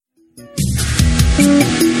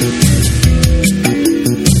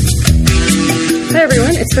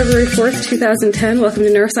It's February 4th, 2010. Welcome to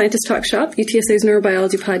Neuroscientist Talk Shop, UTSA's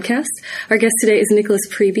neurobiology podcast. Our guest today is Nicholas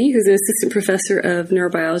Priebe, who's an assistant professor of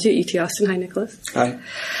neurobiology at UT Austin. Hi, Nicholas. Hi.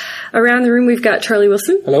 Around the room, we've got Charlie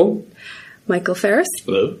Wilson. Hello. Michael Ferris.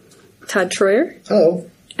 Hello. Todd Troyer. Hello.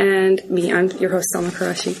 And me, I'm your host, Salma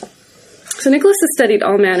Karashi. So Nicholas has studied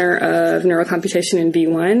all manner of neurocomputation in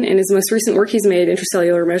V1. In his most recent work, he's made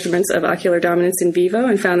intracellular measurements of ocular dominance in vivo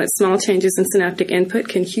and found that small changes in synaptic input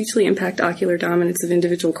can hugely impact ocular dominance of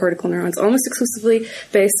individual cortical neurons, almost exclusively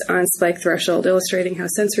based on spike threshold, illustrating how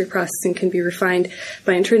sensory processing can be refined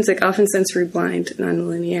by intrinsic, often sensory-blind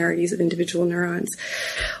nonlinearities of individual neurons.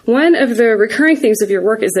 One of the recurring themes of your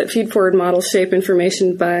work is that feed-forward models shape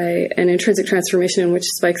information by an intrinsic transformation in which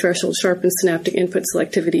spike threshold sharpens synaptic input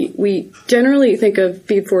selectivity. We generally think of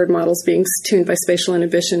feed-forward models being tuned by spatial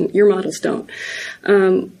inhibition. Your models don't.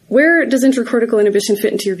 Where does intracortical inhibition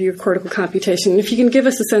fit into your view of cortical computation? And if you can give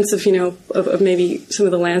us a sense of, of maybe some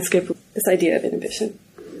of the landscape of this idea of inhibition.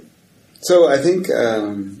 So I think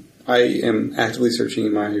I am actively searching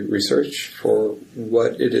in my research for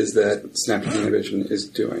what it is that synaptic inhibition is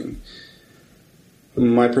doing.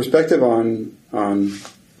 My perspective on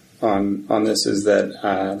this is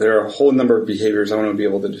that there are a whole number of behaviors I want to be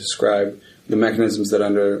able to describe the mechanisms that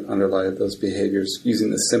underlie those behaviors using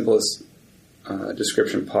the simplest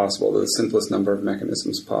description possible, the simplest number of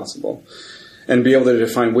mechanisms possible, and be able to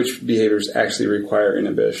define which behaviors actually require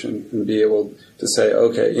inhibition and be able to say,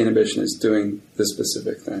 okay, inhibition is doing this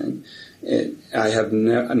specific thing. I have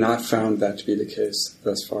not found that to be the case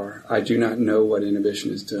thus far. I do not know what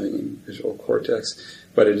inhibition is doing in visual cortex,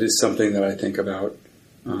 but it is something that I think about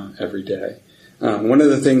every day. One of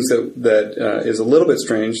the things that is a little bit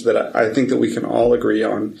strange that I think that we can all agree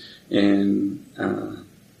on in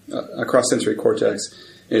across sensory cortex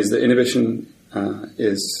is that inhibition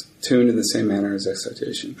is tuned in the same manner as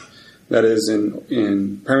excitation. That is,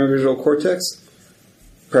 in primary visual cortex,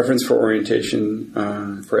 preference for orientation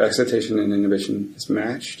for excitation and inhibition is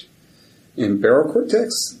matched. In barocortex,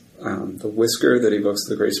 the whisker that evokes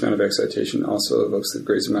the greatest amount of excitation also evokes the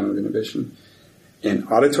greatest amount of inhibition. In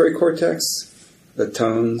auditory cortex, the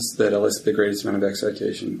tones that elicit the greatest amount of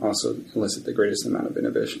excitation also elicit the greatest amount of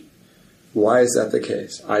inhibition. Why is that the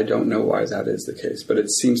case? I don't know why that is the case, but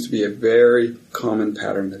it seems to be a very common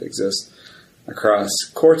pattern that exists across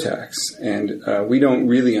cortex, and we don't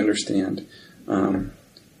really understand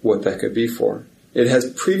what that could be for. It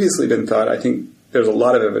has previously been thought, I think there's a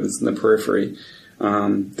lot of evidence in the periphery,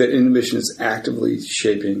 that inhibition is actively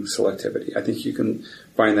shaping selectivity. I think you can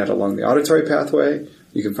find that along the auditory pathway.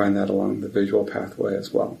 You can find that along the visual pathway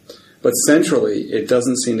as well. But centrally, it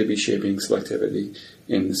doesn't seem to be shaping selectivity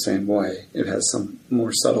in the same way. It has some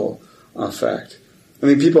more subtle effect. I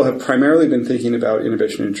think people have primarily been thinking about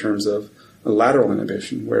inhibition in terms of lateral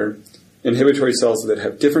inhibition, where inhibitory cells that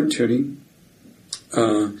have different tuning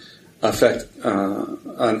affect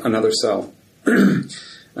another cell and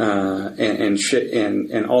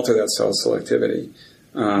alter that cell's selectivity.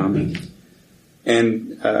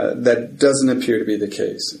 And that doesn't appear to be the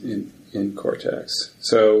case in cortex.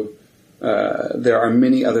 So there are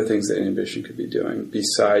many other things that inhibition could be doing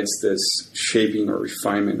besides this shaping or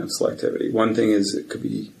refinement of selectivity. One thing is it could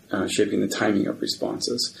be shaping the timing of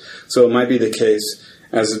responses. So it might be the case,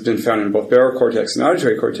 as has been found in both barocortex and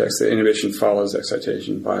auditory cortex, that inhibition follows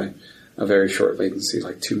excitation by a very short latency,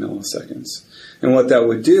 like 2 milliseconds. And what that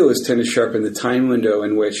would do is tend to sharpen the time window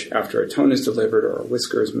in which, after a tone is delivered or a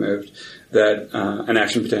whisker is moved, that an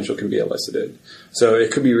action potential can be elicited. So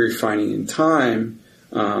it could be refining in time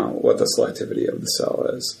what the selectivity of the cell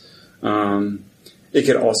is. It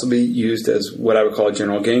could also be used as what I would call a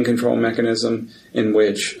general gain control mechanism, in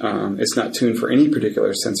which it's not tuned for any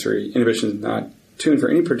particular sensory, inhibition is not tuned for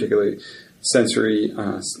any particular sensory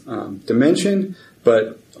dimension,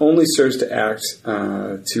 but only serves to act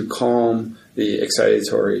to calm the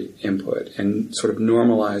excitatory input and sort of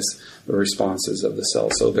normalize the responses of the cell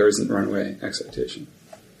so there isn't runaway excitation.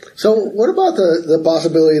 So what about the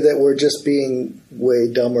possibility that we're just being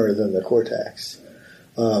way dumber than the cortex?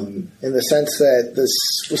 In the sense that the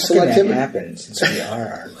selectivity... How can that happen since we are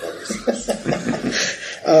our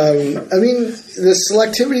I mean, the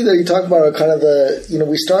selectivity that you talk about are kind of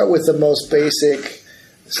we start with the most basic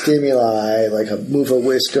stimuli, like move a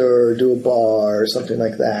whisker or do a bar or something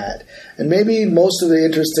like that. And maybe most of the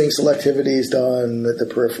interesting selectivity is done at the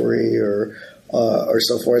periphery or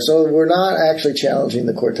so forth. So we're not actually challenging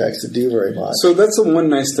the cortex to do very much. So that's the one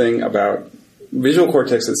nice thing about visual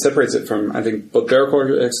cortex that separates it from, I think, both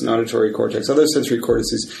barocortex and auditory cortex, other sensory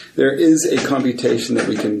cortices. There is a computation that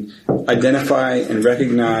we can identify and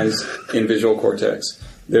recognize in visual cortex.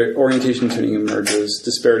 Their orientation tuning emerges,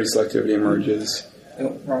 disparity selectivity emerges,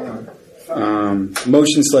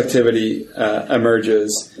 motion selectivity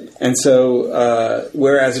emerges. And so,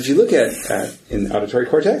 whereas if you look at in auditory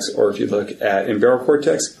cortex, or if you look at in barrel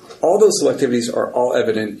cortex, all those selectivities are all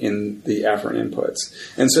evident in the afferent inputs.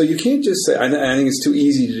 And so you can't just say, I think it's too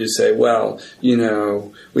easy to just say, well,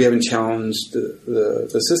 we haven't challenged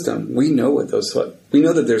the system. We know we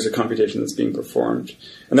know that there's a computation that's being performed.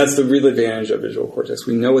 And that's the real advantage of visual cortex.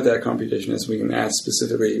 We know what that computation is. We can ask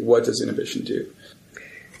specifically, what does inhibition do?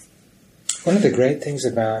 One of the great things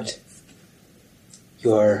about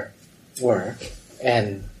your work,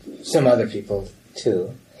 and some other people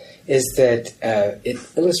too, is that it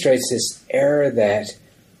illustrates this error that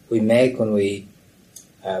we make when we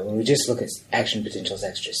just look at action potentials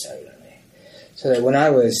extracellularly. So that when I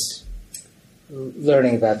was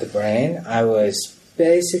learning about the brain, I was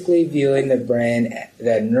basically viewing the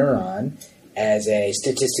neuron, as a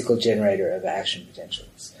statistical generator of action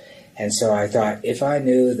potentials. And so I thought, if I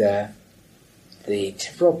knew the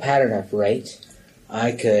temporal pattern of rate,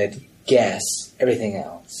 I could guess everything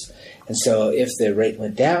else. And so if the rate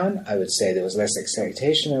went down, I would say there was less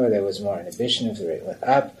excitation or there was more inhibition. If the rate went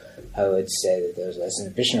up, I would say that there was less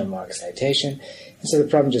inhibition or more excitation. And so the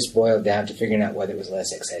problem just boiled down to figuring out whether it was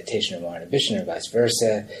less excitation or more inhibition or vice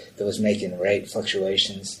versa that was making the rate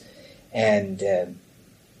fluctuations. And,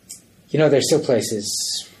 there's still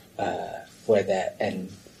places where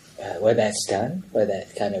that's done, where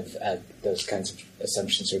that kind of those kinds of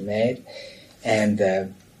assumptions are made. And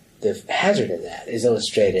the hazard of that is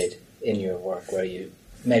illustrated in your work, where you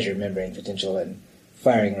measure membrane potential and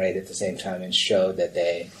firing rate at the same time and show that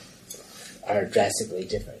they are drastically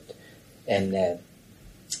different. And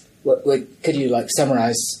what could you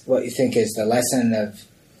summarize what you think is the lesson of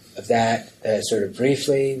that sort of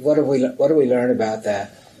briefly? What do we learn about the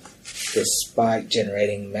spike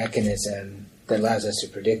generating mechanism that allows us to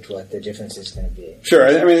predict what the difference is going to be? Sure.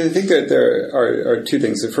 I think that there are two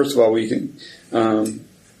things. First of all, we can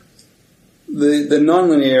the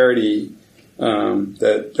nonlinearity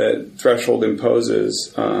that threshold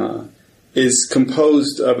imposes is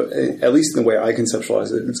composed of, at least in the way I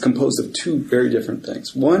conceptualize it, it's composed of two very different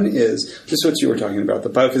things. One is just what you were talking about, the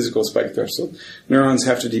biophysical spike threshold. Neurons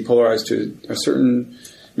have to depolarize to a certain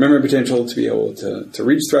memory potential to be able to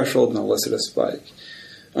reach threshold and elicit a spike.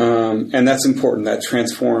 And that's important. That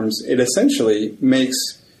transforms, it essentially makes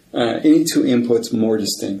any two inputs more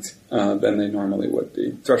distinct than they normally would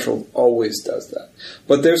be. Threshold always does that.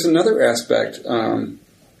 But there's another aspect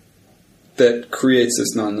that creates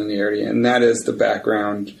this nonlinearity, and that is the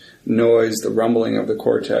background noise, the rumbling of the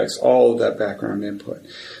cortex, all of that background input.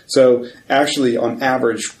 So actually, on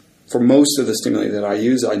average, for most of the stimuli that I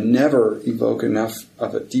use, I never evoke enough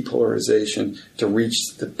of a depolarization to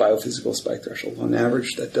reach the biophysical spike threshold. On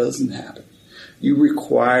average, that doesn't happen. You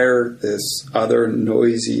require this other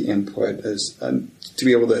noisy input to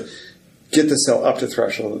be able to get the cell up to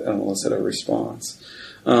threshold and elicit a response.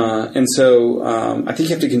 And so I think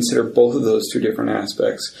you have to consider both of those two different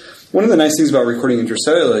aspects. One of the nice things about recording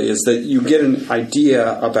intracellularly is that you get an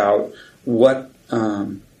idea about what,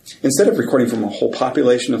 instead of recording from a whole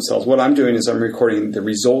population of cells, what I'm doing is I'm recording the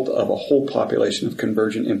result of a whole population of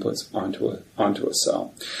convergent inputs onto a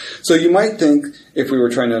cell. So you might think, if we were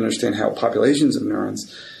trying to understand how populations of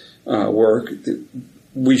neurons work,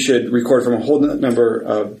 we should record from a whole number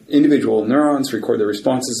of individual neurons, record their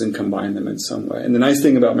responses, and combine them in some way. And the nice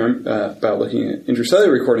thing about looking at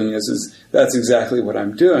intracellular recording is that's exactly what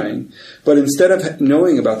I'm doing. But instead of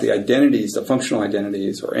knowing about the identities, the functional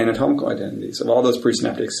identities or anatomical identities of all those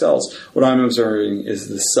presynaptic cells, what I'm observing is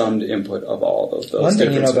the summed input of all of those. One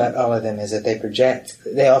thing you know about all of them is that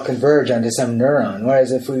they all converge onto some neuron,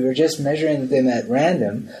 whereas if we were just measuring them at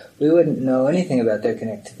random, we wouldn't know anything about their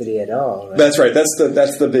connectivity at all. Right? That's right.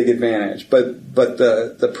 That's the big advantage. But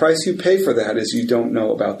the price you pay for that is you don't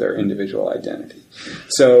know about their individual identity.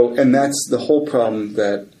 So, and that's the whole problem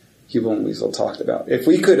that Hubel and Wiesel talked about. If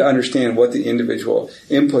we could understand what the individual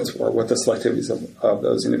inputs were, what the selectivities of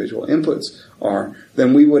those individual inputs are,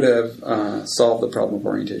 then we would have solved the problem of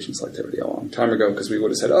orientation selectivity a long time ago, because we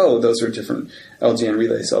would have said, oh, those are different LGN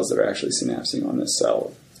relay cells that are actually synapsing on this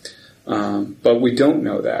cell. But we don't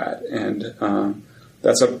know that, and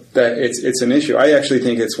it's an issue. I actually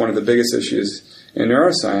think it's one of the biggest issues in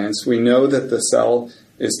neuroscience. We know that the cell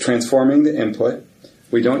is transforming the input.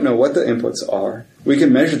 We don't know what the inputs are. We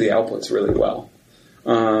can measure the outputs really well.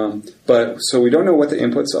 But so we don't know what the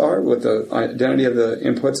inputs are, what the identity of the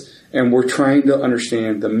inputs, and we're trying to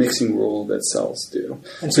understand the mixing rule that cells do.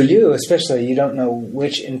 And for you, especially, you don't know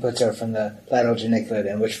which inputs are from the lateral geniculate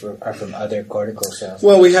and which are from other cortical cells.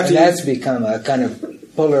 Well, we have to. That's become a kind of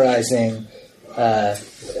polarizing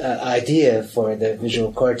idea for the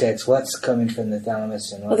visual cortex, what's coming from the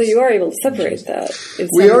thalamus and what's... Although you are able to separate that.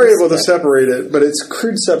 We are able to separate it, but it's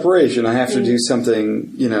crude separation. I have to do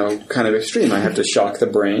something, kind of extreme. I have to shock the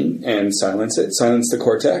brain and silence the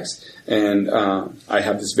cortex. And I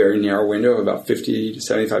have this very narrow window of about 50 to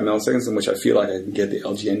 75 milliseconds in which I feel like I can get the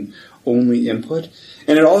LGN only input.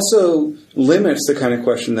 And it also limits the kind of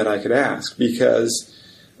question that I could ask because,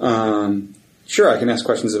 sure, I can ask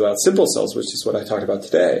questions about simple cells, which is what I talked about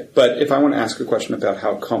today. But if I want to ask a question about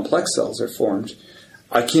how complex cells are formed,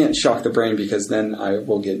 I can't shock the brain because then I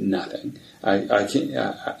will get nothing. I can't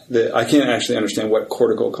actually understand what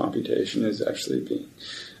cortical computation is actually being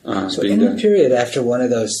So in the period after one of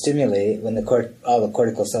those stimuli, when all the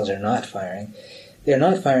cortical cells are not firing, they're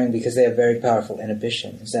not firing because they have very powerful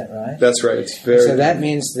inhibition. Is that right? That's right. So that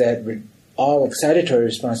means that all excitatory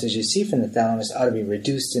responses you see from the thalamus ought to be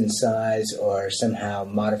reduced in size or somehow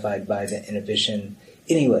modified by the inhibition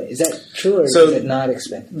anyway. Is that true or is it not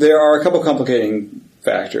expected? There are a couple complicating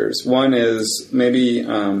factors. One is maybe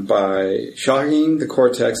by shocking the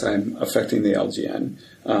cortex, I'm affecting the LGN.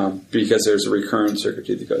 Because there's a recurrent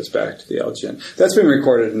circuitry that goes back to the LGN. That's been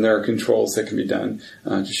recorded, and there are controls that can be done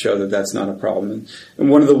to show that that's not a problem. And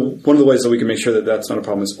one of the ways that we can make sure that that's not a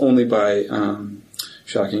problem is only by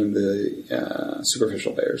shocking the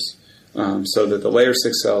superficial layers, so that the layer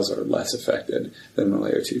 6 cells are less affected than the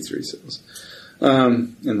layer 2-3 cells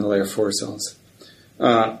and the layer 4 cells.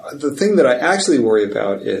 The thing that I actually worry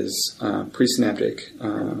about is presynaptic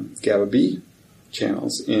GABA B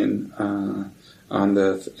channels on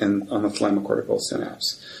the thalamocortical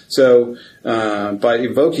synapse. So by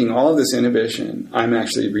evoking all of this inhibition, I'm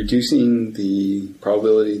actually reducing the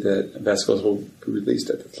probability that vesicles will be released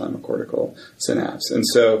at the thalamocortical synapse. And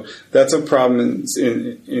so that's a problem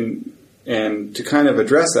and to kind of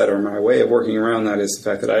address that, or my way of working around that, is the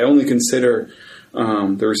fact that I only consider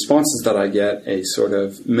the responses that I get a sort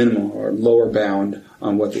of minimal or lower bound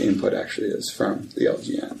on what the input actually is from the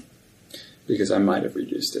LGN, because I might have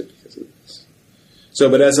reduced it because of this. So,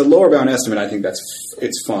 but as a lower bound estimate, I think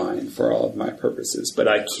it's fine for all of my purposes. But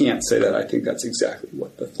I can't say that I think that's exactly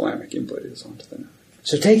what the thalamic input is onto the nerve.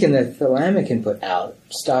 So taking the thalamic input out,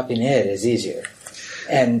 stopping it is easier.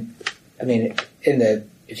 And, I mean,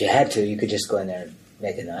 if you had to, you could just go in there and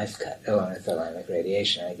make a knife cut along the thalamic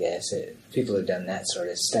radiation, I guess. People have done that sort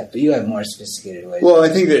of stuff, but you have more sophisticated ways. Well, I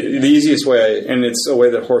think that the easiest way, and it's a way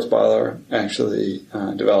that Horst Beiler actually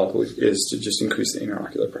developed, is to just increase the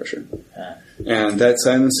interocular pressure. And that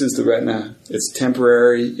silences the retina. It's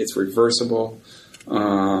temporary. It's reversible.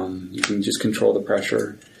 You can just control the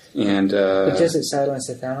pressure. And but does it silence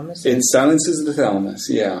the thalamus? It silences the thalamus,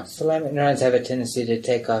 yeah. Thalamic neurons have a tendency to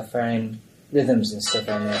take off firing rhythms and stuff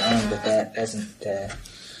on their own, but that doesn't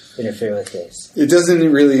interfere with this. It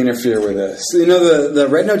doesn't really interfere with this. You know, the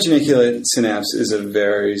retinogeniculate synapse is a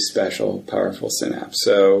very special, powerful synapse.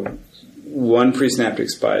 So one presynaptic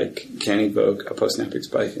spike can evoke a postsynaptic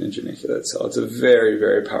spike in a geniculate cell. It's a very,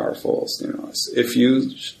 very powerful stimulus.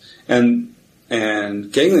 And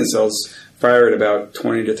ganglion cells fire at about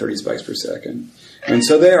 20 to 30 spikes per second. And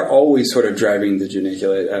so they are always sort of driving the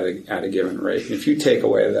geniculate at a given rate. If you take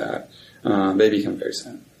away that, they become very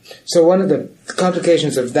silent. So one of the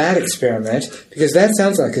complications of that experiment, because that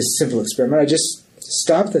sounds like a simple experiment, I just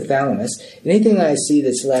stop the thalamus. Anything I see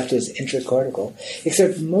that's left is intracortical,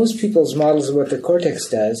 except most people's models of what the cortex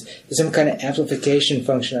does is some kind of amplification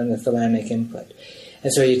function on the thalamic input.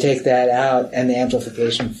 And so you take that out, and the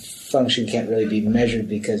amplification function can't really be measured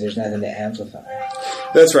because there's nothing to amplify.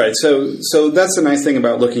 That's right. So that's the nice thing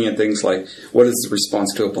about looking at things like, what is the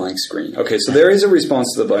response to a blank screen? Okay, so there is a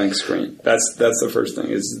response to the blank screen. That's the first thing,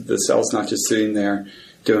 is the cell's not just sitting there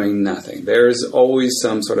doing nothing. There's always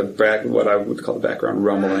some sort of what I would call the background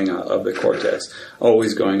rumbling of the cortex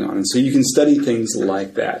always going on. And so you can study things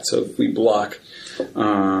like that. So if we block the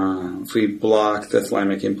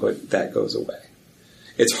thalamic input, that goes away.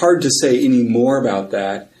 It's hard to say any more about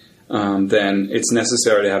that than it's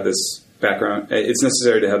necessary to have this background. It's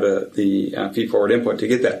necessary to have the feed-forward input to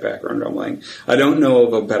get that background rumbling. I don't know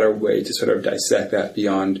of a better way to sort of dissect that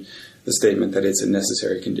beyond the statement that it's a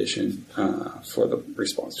necessary condition for the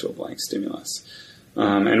response to a blank stimulus.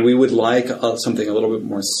 And we would like something a little bit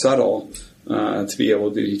more subtle to be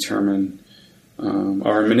able to determine,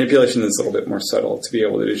 or manipulation that's a little bit more subtle to be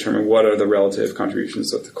able to determine what are the relative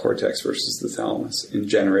contributions of the cortex versus the thalamus in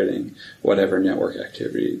generating whatever network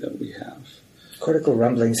activity that we have. Cortical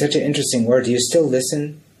rumbling, such an interesting word. Do you still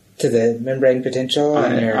listen to the membrane potential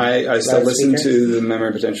on your I still listen to the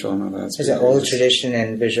membrane potential on my loudspeaker. There's an old tradition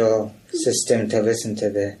in visual system to listen to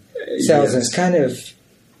the cells. Yes. And it's kind of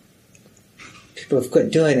people have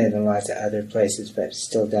quit doing it in lots of other places, but it's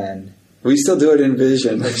still done. We still do it in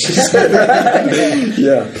Vision.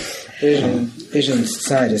 Yeah. Vision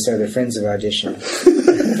scientists are the friends of audition.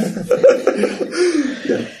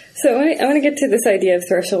 Yeah. So I want to get to this idea of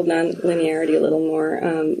threshold nonlinearity a little more.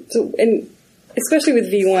 And especially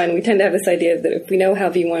with V1, we tend to have this idea that if we know how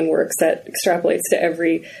V1 works, that extrapolates to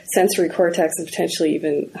every sensory cortex and potentially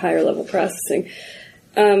even higher level processing.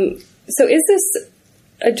 So is this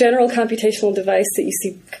a general computational device that you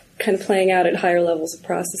see kind of playing out at higher levels of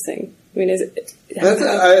processing? I mean, is it? I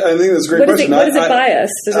think that's a great question. What is it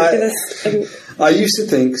biased? Does it give us? I used to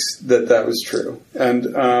think that was true,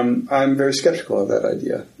 and I'm very skeptical of that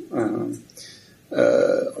idea.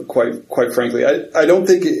 Quite frankly, I don't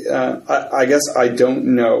think. I guess I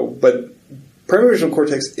don't know, but primary visual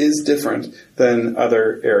cortex is different than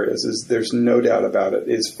other areas. There's no doubt about it.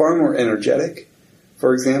 It's far more energetic,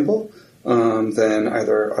 for example, than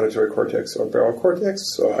either auditory cortex or barrel cortex.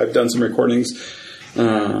 So I've done some recordings.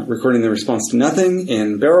 Recording the response to nothing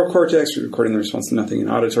in barrel cortex, recording the response to nothing in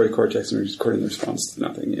auditory cortex, and recording the response to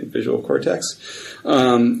nothing in visual cortex.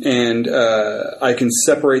 And I can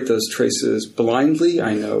separate those traces blindly.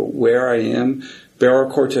 I know where I am. Barrel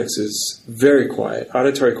cortex is very quiet.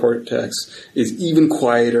 Auditory cortex is even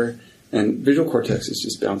quieter, and visual cortex is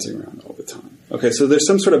just bouncing around all the time. Okay, so there's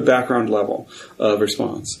some sort of background level of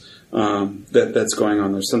response that's going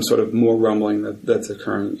on. There's some sort of more rumbling that's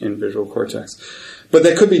occurring in visual cortex. But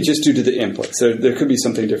that could be just due to the inputs. So there could be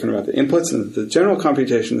something different about the inputs, and the general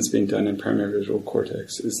computation that's being done in primary visual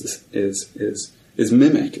cortex is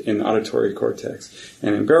mimicked in auditory cortex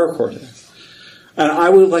and in barrel cortex. And I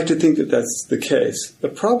would like to think that that's the case. The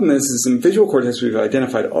problem is in visual cortex we've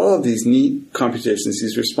identified all of these neat computations,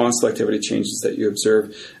 these response selectivity changes that you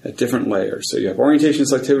observe at different layers. So you have orientation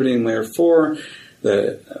selectivity in layer 4,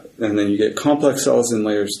 and then you get complex cells in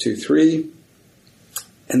layers 2, 3.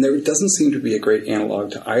 And there doesn't seem to be a great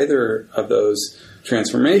analog to either of those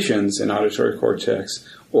transformations in auditory cortex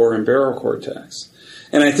or in barrel cortex.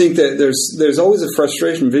 And I think that there's always a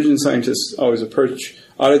frustration. Vision scientists always approach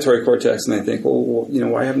auditory cortex and they think, well,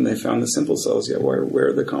 why haven't they found the simple cells yet? Where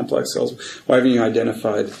are the complex cells? Why haven't you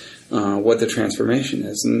identified what the transformation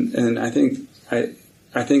is? And I think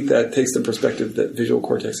that takes the perspective that visual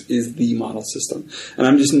cortex is the model system. And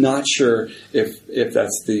I'm just not sure if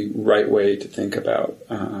that's the right way to think about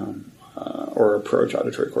or approach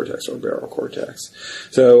auditory cortex or barrel cortex.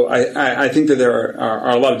 So I think that there are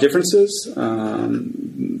a lot of differences.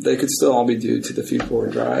 They could still all be due to the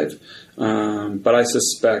feed-forward drive. But I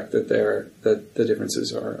suspect that the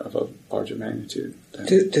differences are of a larger magnitude.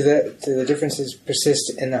 Do the differences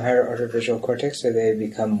persist in the higher order visual cortex, or they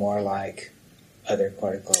become more like other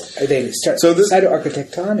cortical? They start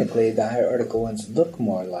cytoarchitectonically, the higher order ones look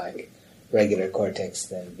more like regular cortex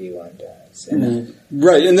than V1 does.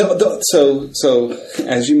 Right, and so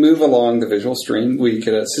as you move along the visual stream, we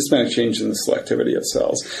get a systematic change in the selectivity of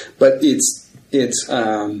cells, but it's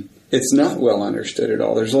not well understood at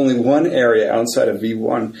all. There's only one area outside of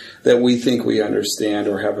V1 that we think we understand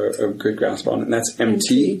or have a good grasp on, and that's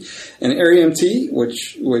MT. And area MT,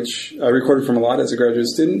 which I recorded from a lot as a graduate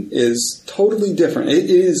student, is totally different.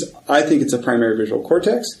 I think it's a primary visual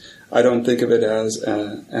cortex. I don't think of it as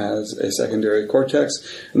a secondary cortex.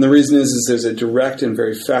 And the reason is there's a direct and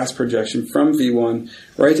very fast projection from V1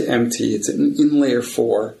 right to MT. It's in layer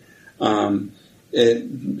 4.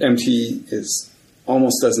 MT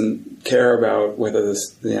almost doesn't care about whether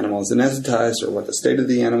the animal is anesthetized or what the state of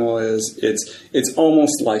the animal is. It's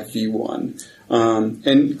almost like V1.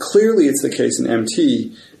 And clearly it's the case in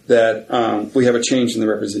MT that we have a change in the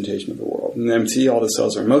representation of the world. In MT, all the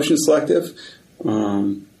cells are motion selective,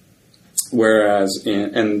 whereas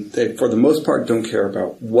they, for the most part, don't care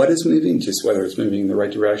about what is moving, just whether it's moving in the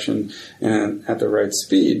right direction and at the right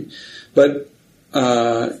speed. But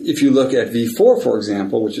if you look at V4, for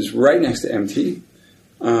example, which is right next to MT,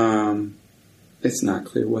 it's not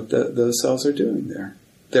clear what those cells are doing there.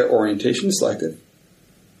 Their orientation is selective.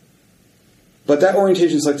 But that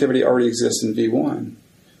orientation selectivity already exists in V1.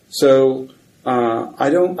 So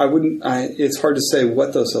it's hard to say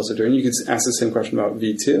what those cells are doing. You could ask the same question about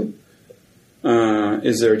V2.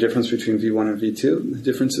 Is there a difference between V1 and V2? The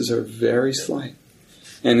differences are very slight.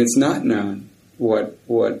 And it's not known what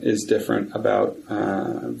is different about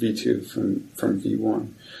V2 from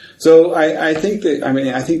V1. So I think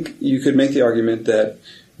you could make the argument that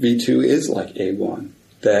V2 is like A1,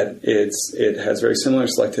 that it has very similar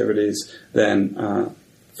selectivities than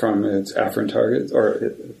from its afferent target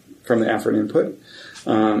or from the afferent input,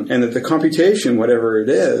 and that the computation, whatever it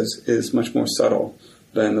is much more subtle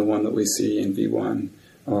than the one that we see in V1.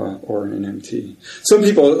 or in MT. Some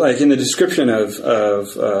people, like in the description of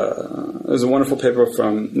there's a wonderful paper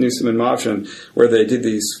from Newsom and Movshan where they did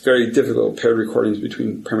these very difficult paired recordings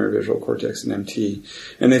between primary visual cortex and MT,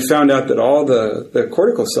 and they found out that all the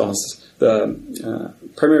cortical cells, the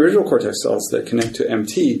primary visual cortex cells that connect to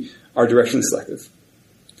MT, are directionally selective.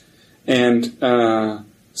 And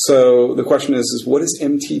so the question is what is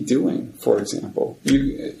MT doing, for example?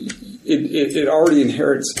 It already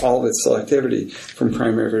inherits all of its selectivity from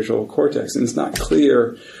primary visual cortex, and it's not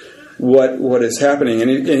clear what is happening.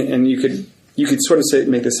 And you could sort of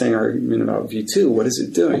make the same argument about V2. What is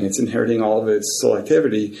it doing? It's inheriting all of its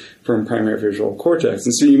selectivity from primary visual cortex.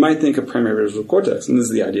 And so you might think of primary visual cortex, and this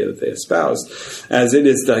is the idea that they espouse, as it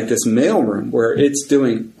is like this mailroom where it's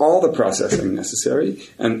doing all the processing necessary.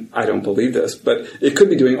 And I don't believe this, but it could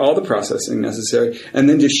be doing all the processing necessary and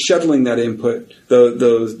then just shuttling that input,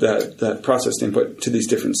 that processed input, to these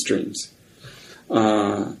different streams.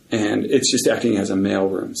 And it's just acting as a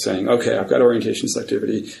mailroom, saying, okay, I've got orientation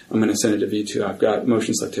selectivity, I'm going to send it to V2. I've got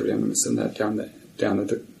motion selectivity, I'm going to send that down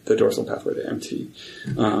the dorsal pathway to MT.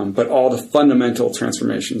 But all the fundamental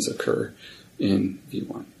transformations occur in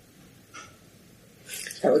V1.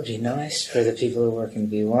 That would be nice for the people who work in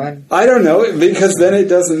V1. I don't know, because then it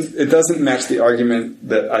doesn't match the argument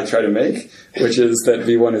that I try to make, which is that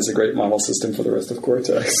V1 is a great model system for the rest of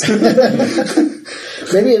Cortex.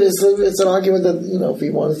 Maybe it's an argument that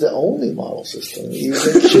V1 is the only model system. You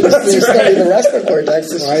shouldn't study the rest of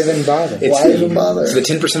Cortex. Why even bother? It's the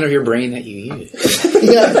 10% of your brain that you use.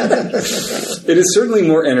 Yeah. It is certainly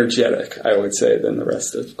more energetic, I would say, than the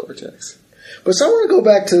rest of Cortex. But so I want to go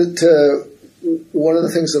back to one of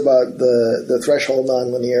the things about the threshold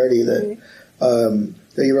nonlinearity that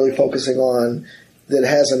you're really focusing on, that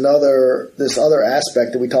has this other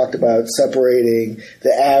aspect that we talked about, separating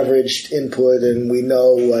the averaged input, and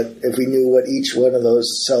if we knew what each one of those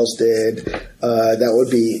cells did, that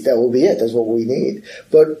would be it. That's what we need.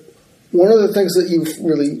 But one of the things that you've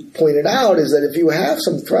really pointed out is that if you have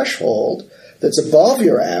some threshold that's above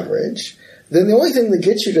your average, then the only thing that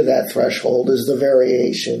gets you to that threshold is the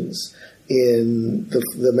variations in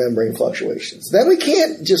the membrane fluctuations. Then we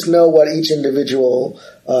can't just know what each individual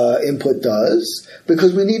input does,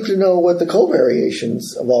 because we need to know what the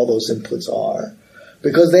covariations of all those inputs are,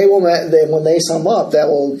 because when they sum up, that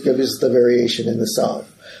will give us the variation in the sum.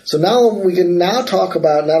 So now we can talk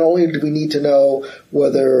about, not only do we need to know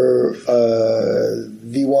whether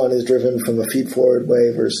V1 is driven from a feed-forward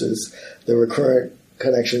way versus the recurrent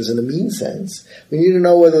connections in the mean sense, we need to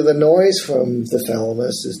know whether the noise from the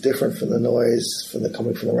thalamus is different from the noise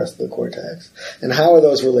coming from the rest of the cortex, and how are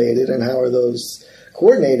those related and how are those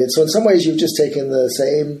coordinated. So in some ways you've just taken the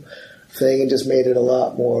same thing and just made it a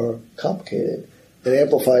lot more complicated and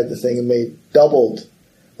amplified the thing and doubled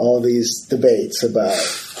all these debates about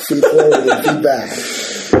feed forward and feedback.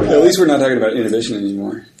 At least we're not talking about inhibition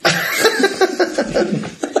anymore.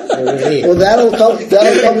 Well, that'll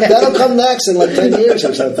come next in like 10 years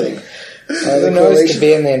or something. The noise could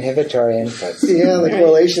be in the inhibitory inputs. Yeah, the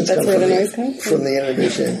correlations That's come where the noise comes from the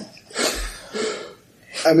inhibition.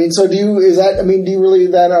 I mean, so do you really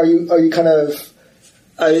then are you kind of?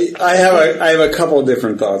 I have a couple of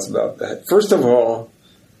different thoughts about that. First of all,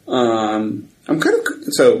 I'm kind of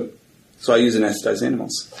so I use anesthetized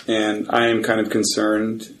animals, and I am kind of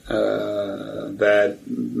concerned that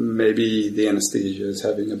maybe the anesthesia is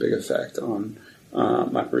having a big effect on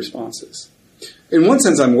my responses. In one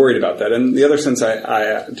sense, I'm worried about that. In the other sense,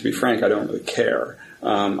 I to be frank, I don't really care.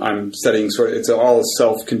 I'm studying it's all a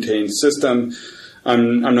self-contained system.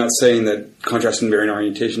 I'm not saying that contrast invariant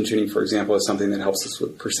orientation tuning, for example, is something that helps us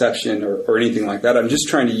with perception or anything like that. I'm just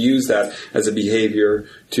trying to use that as a behavior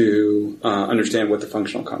to understand what the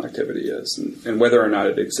functional connectivity is, and whether or not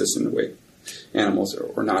it exists in the way animals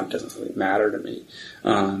or not doesn't really matter to me.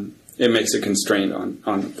 It makes a constraint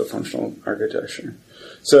on the functional architecture.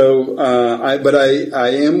 So, I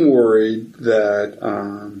am worried that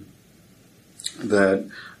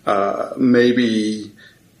maybe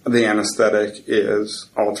the anesthetic is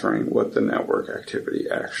altering what the network activity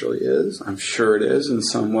actually is. I'm sure it is in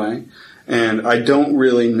some way. And I don't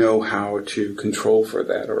really know how to control for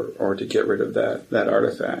that or to get rid of that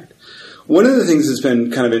artifact. One of the things that's been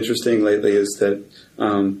kind of interesting lately is that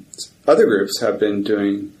other groups have been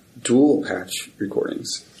doing dual patch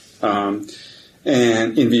recordings and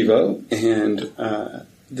in vivo, and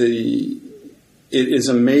it is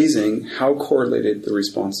amazing how correlated the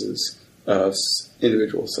responses of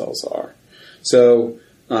individual cells are. So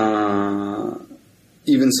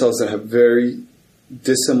even cells that have very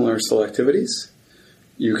dissimilar selectivities,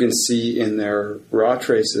 you can see in their raw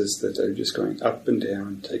traces that they're just going up and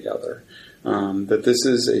down together. that this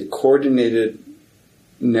is a coordinated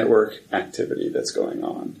network activity that's going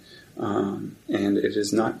on. And it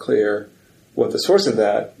is not clear what the source of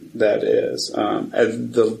that is.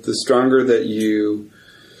 And the stronger that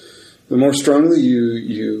the more strongly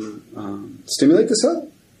you stimulate the cell,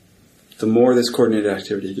 the more this coordinated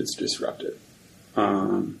activity gets disrupted.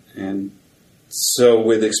 And so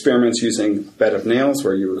with experiments using bed of nails,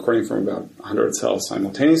 where you're recording from about 100 cells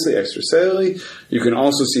simultaneously, extracellularly, you can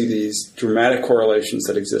also see these dramatic correlations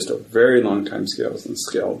that exist over very long time scales, and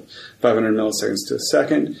scale 500 milliseconds to a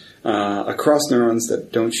second, across neurons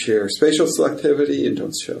that don't share spatial selectivity and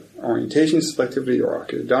don't show orientation selectivity or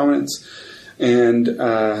ocular dominance. And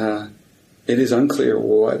it is unclear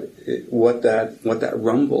what that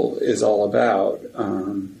rumble is all about,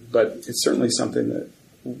 but it's certainly something that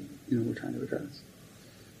we're trying to address.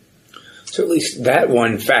 So at least that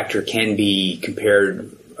one factor can be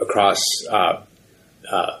compared across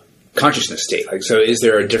consciousness state. Like, so is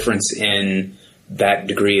there a difference in that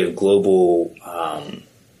degree of global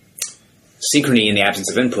synchrony in the absence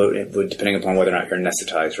of input, depending upon whether or not you're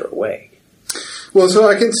anesthetized or awake? Well, so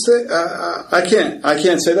I can say I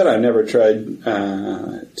can't say that. I've never tried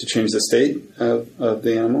to change the state of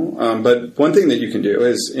the animal. But one thing that you can do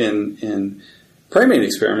is in primate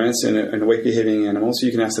experiments in awake behaving animals,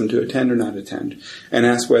 you can ask them to attend or not attend, and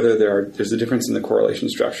ask whether there's a difference in the correlation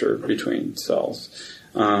structure between cells.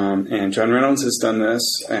 And John Reynolds has done this,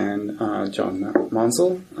 and John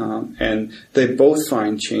Monsell, and they both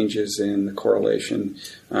find changes in the correlation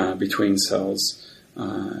between cells,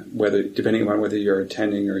 depending on whether you're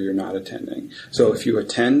attending or you're not attending. So if you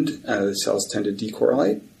attend, the cells tend to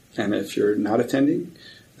decorrelate, and if you're not attending,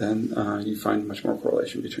 then you find much more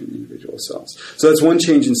correlation between individual cells. So that's one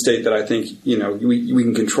change in state that I think we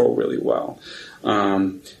can control really well.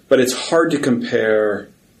 But it's hard to compare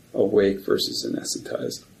awake versus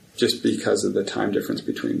anesthetized, just because of the time difference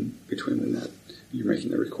between when that you're making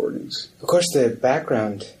the recordings. Of course, the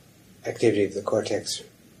background activity of the cortex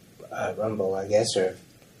rumble, I guess, or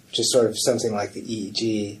just sort of something like the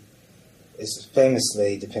EEG, is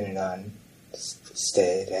famously dependent on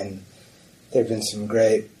state, and there have been some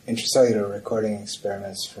great intracellular recording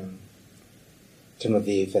experiments from Tim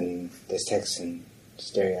Aviv and Destex and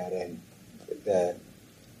Steriade, and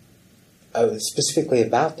specifically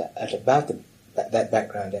about that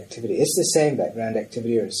background activity. It's the same background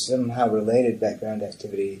activity or somehow related background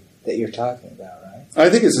activity that you're talking about, right? I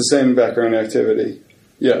think it's the same background activity,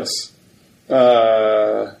 yes.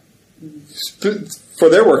 For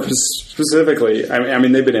their work specifically, I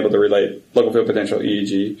mean, they've been able to relate local field potential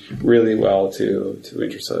EEG really well to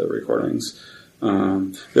intracellular recordings.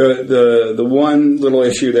 The one little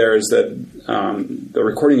issue there is that the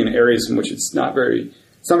recording in areas in which it's not very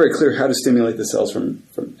clear how to stimulate the cells from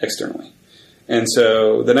externally. And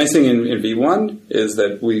so the nice thing in V1 is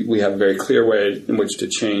that we have a very clear way in which to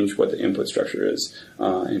change what the input structure is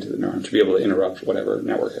into the neuron to be able to interrupt whatever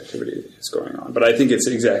network activity is going on. But I think it's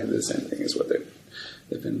exactly the same thing as what they've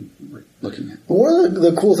been looking at. One of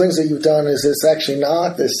the cool things that you've done is it's actually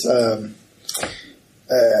not this,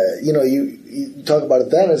 you talk about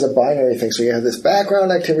it then as a binary thing. So you have this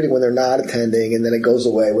background activity when they're not attending, and then it goes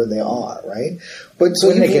away when they are, right? But so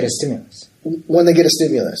when they get a stimulus. When they get a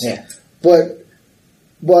stimulus. Yeah. But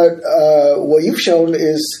what you've shown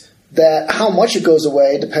is that how much it goes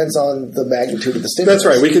away depends on the magnitude of the stimulus.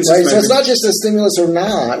 That's right. We can So it's not just a stimulus or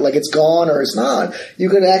not, like it's gone or it's not. You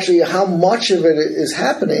can actually, how much of it is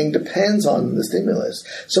happening depends on the stimulus.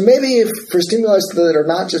 So maybe if for stimulus that are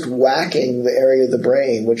not just whacking the area of the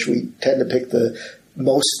brain, which we tend to pick the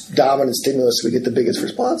most dominant stimulus, we get the biggest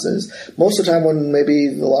responses. Most of the time when maybe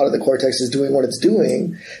a lot of the cortex is doing what it's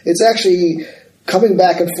doing, it's actually coming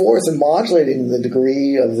back and forth and modulating the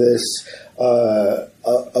degree of this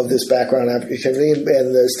background activity, and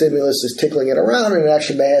the stimulus is tickling it around, and it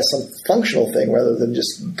actually may have some functional thing rather than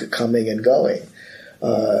just coming and going.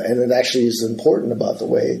 And it actually is important about the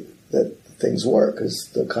way that things work, is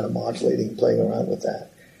the kind of modulating, playing around with that.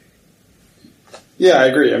 Yeah, I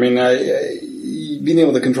agree. I mean, being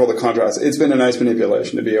able to control the contrast, it's been a nice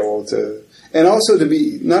manipulation to be able to, and also to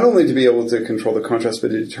be, not only to be able to control the contrast, but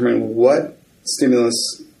to determine what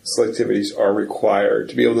stimulus selectivities are required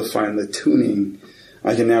to be able to find the tuning.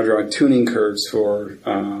 I can now draw tuning curves for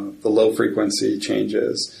the low frequency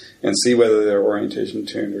changes and see whether they're orientation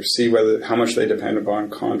tuned, or see how much they depend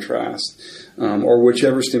upon contrast, or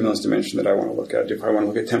whichever stimulus dimension that I want to look at. If I want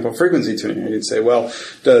to look at tempo frequency tuning, I can say, well,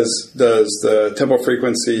 does the tempo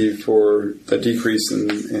frequency for the decrease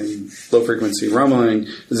in low frequency rumbling,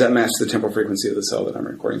 does that match the tempo frequency of the cell that I'm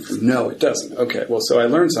recording from? No, it doesn't. Okay, well, so I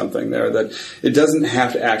learned something there, that it doesn't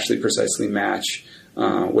have to actually precisely match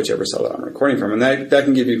whichever cell that I'm recording from. And that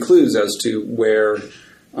can give you clues as to where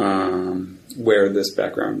this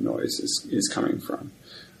background noise is coming from.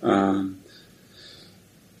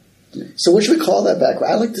 So what should we call that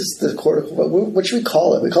background? I like the cortical. What should we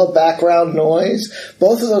call it? We call it background noise.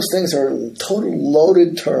 Both of those things are total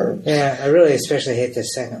loaded terms. Yeah, I really especially hate the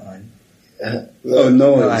second one. Noise.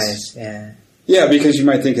 Noise, yeah. Yeah, because you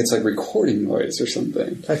might think it's like recording noise or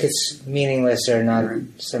something. Like it's meaningless or not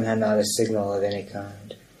somehow not a signal of any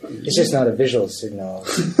kind. It's just not a visual signal.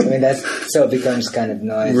 I mean, so it becomes kind of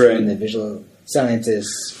noise in the visual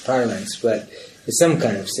scientist's parlance, but it's some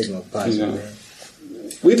kind of signal possibly. Yeah.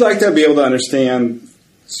 We'd like to be able to understand.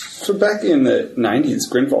 So back in the 90s,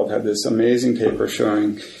 Grinwald had this amazing paper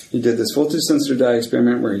showing he did this voltage sensor dye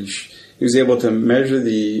experiment where he was able to measure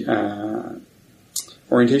the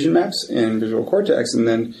orientation maps in visual cortex, and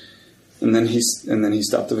then he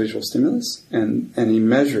stopped the visual stimulus and he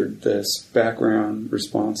measured this background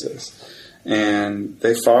responses, and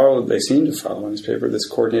they seemed to follow in his paper this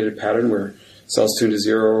coordinated pattern where cells tuned to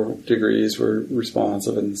 0 degrees were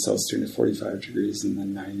responsive, and cells tuned to 45 degrees, and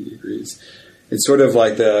then 90 degrees. It's sort of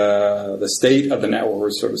like the state of the network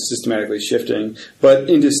was sort of systematically shifting, but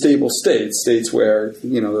into stable states where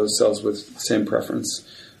those cells with the same preference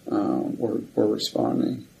were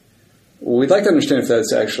responding. We'd like to understand if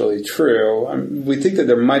that's actually true. We think that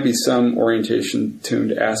there might be some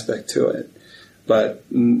orientation-tuned aspect to it, but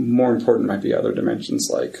more important might be other dimensions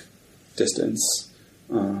like distance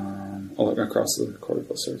across the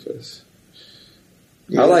cortical surface.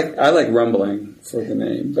 Yeah. I like rumbling for the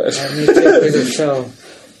name, but me too, because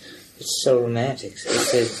it's so romantic.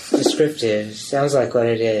 It's descriptive. It sounds like what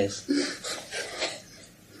it is.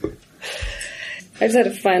 I just had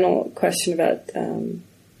a final question about in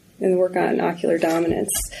the work on ocular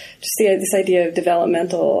dominance, just this idea of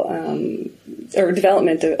development of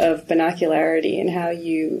binocularity and how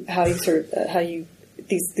you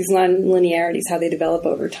these non-linearities, how they develop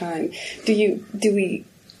over time. Do you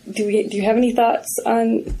have any thoughts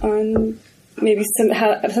on maybe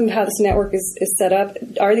how this network is set up?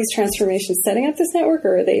 Are these transformations setting up this network,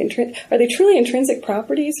 or are they truly intrinsic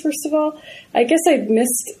properties? First of all, I guess I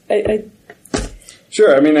missed.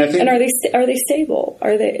 Sure. I mean, I think. And are they stable?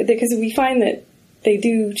 Are they, because we find that they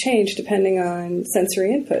do change depending on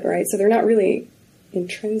sensory input, right? So they're not really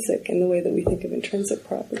intrinsic in the way that we think of intrinsic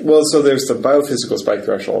properties. Well, so there's the biophysical spike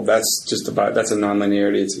threshold. That's that's a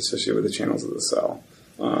nonlinearity. It's associated with the channels of the cell,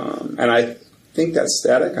 and I think that's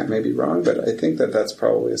static. I may be wrong, but I think that's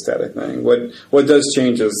probably a static thing. What does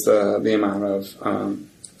change is the amount of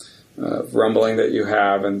rumbling that you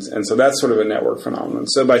have, and so that's sort of a network phenomenon.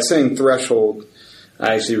 So by saying threshold,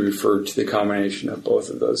 I actually refer to the combination of both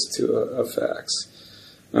of those two effects.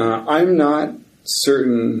 I'm not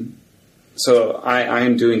certain. So I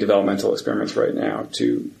am doing developmental experiments right now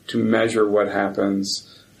to measure what happens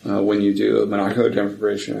when you do a monocular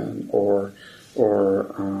deprivation or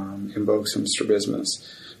invoke some strabismus.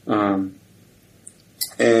 And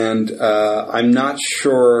I'm not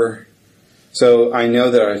sure. So I know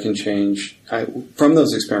that I can change from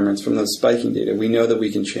those experiments, from those spiking data. We know that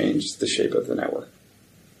we can change the shape of the network.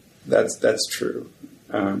 That's true,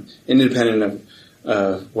 independent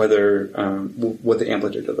of whether what the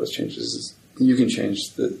amplitude of those changes is. You can change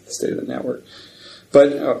the state of the network,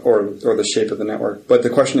 but or the shape of the network. But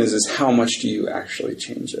the question is how much do you actually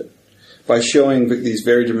change it? By showing these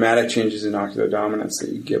very dramatic changes in ocular dominance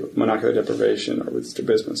that you give monocular deprivation or with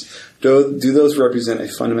strabismus, do those represent a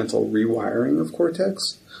fundamental rewiring of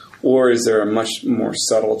cortex? Or is there a much more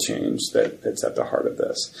subtle change that's at the heart of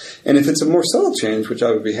this? And if it's a more subtle change, which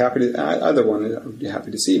I would be happy to, either one I would be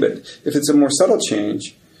happy to see, but if it's a more subtle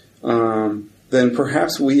change, then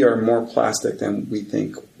perhaps we are more plastic than we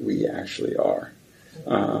think we actually are.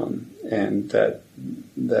 And that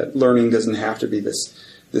learning doesn't have to be this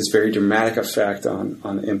very dramatic effect on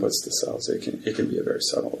the inputs to cells. It can be a very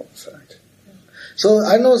subtle effect. So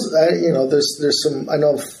I know, there's some, I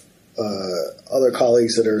know other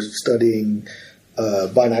colleagues that are studying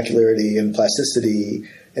binocularity and plasticity,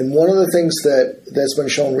 and one of the things that's been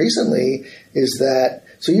shown recently is that,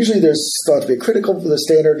 so usually there's thought to be a critical, for the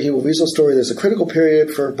standard Hebel visual story, there's a critical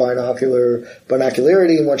period for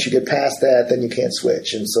binocularity, and once you get past that, then you can't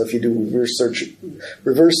switch. And so if you do reverse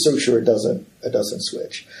suture, it doesn't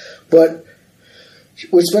switch. But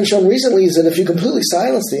what's been shown recently is that if you completely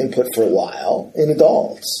silence the input for a while in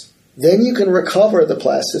adults, then you can recover the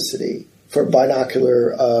plasticity for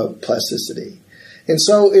binocular plasticity. And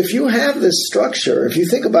so if you have this structure, if you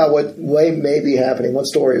think about what may be happening, one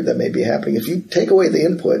story that may be happening, if you take away the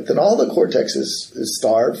input, then all the cortex is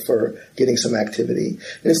starved for getting some activity.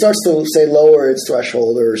 And it starts to, say, lower its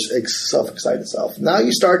threshold or self-excite itself. Now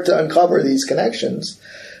you start to uncover these connections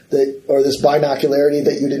or this binocularity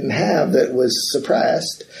that you didn't have that was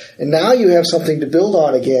suppressed. And now you have something to build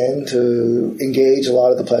on again to engage a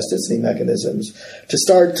lot of the plasticity mechanisms, to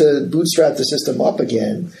start to bootstrap the system up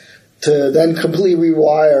again, to then completely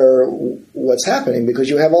rewire what's happening, because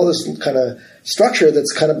you have all this kind of structure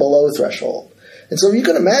that's kind of below threshold. And so you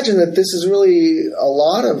can imagine that this is really a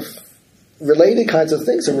lot of related kinds of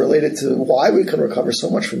things, and related to why we can recover so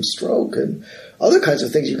much from stroke and other kinds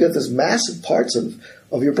of things. You get this massive parts of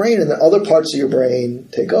your brain, and the other parts of your brain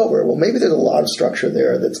take over. Well, maybe there's a lot of structure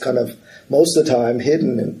there that's kind of most of the time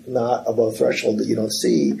hidden and not above threshold that you don't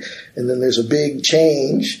see. And then there's a big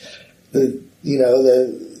change.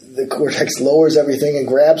 The cortex lowers everything and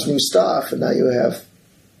grabs new stuff, and now you have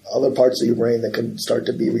other parts of your brain that can start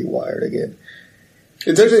to be rewired again.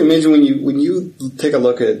 It's actually amazing when you take a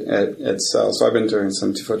look at cells. So I've been doing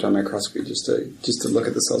some 2-photon microscopy just to look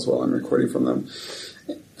at the cells while I'm recording from them.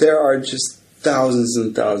 There are just thousands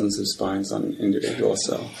and thousands of spines on an individual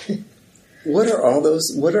cell. What are all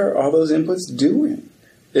those inputs doing?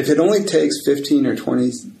 If it only takes 15 or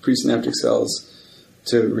 20 presynaptic cells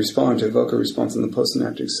to respond, to evoke a response in the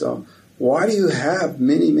postsynaptic cell, why do you have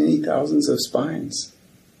many, many thousands of spines?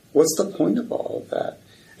 What's the point of all of that?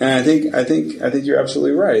 And I think you're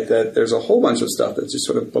absolutely right that there's a whole bunch of stuff that's just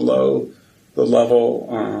sort of below the level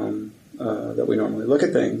that we normally look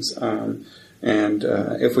at things. And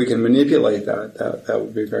if we can manipulate that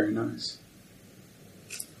would be very nice.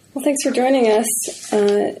 Well, thanks for joining us,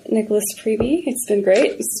 Nicholas Priebe. It's been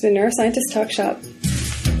great. It's been Neuroscientist Talk Shop.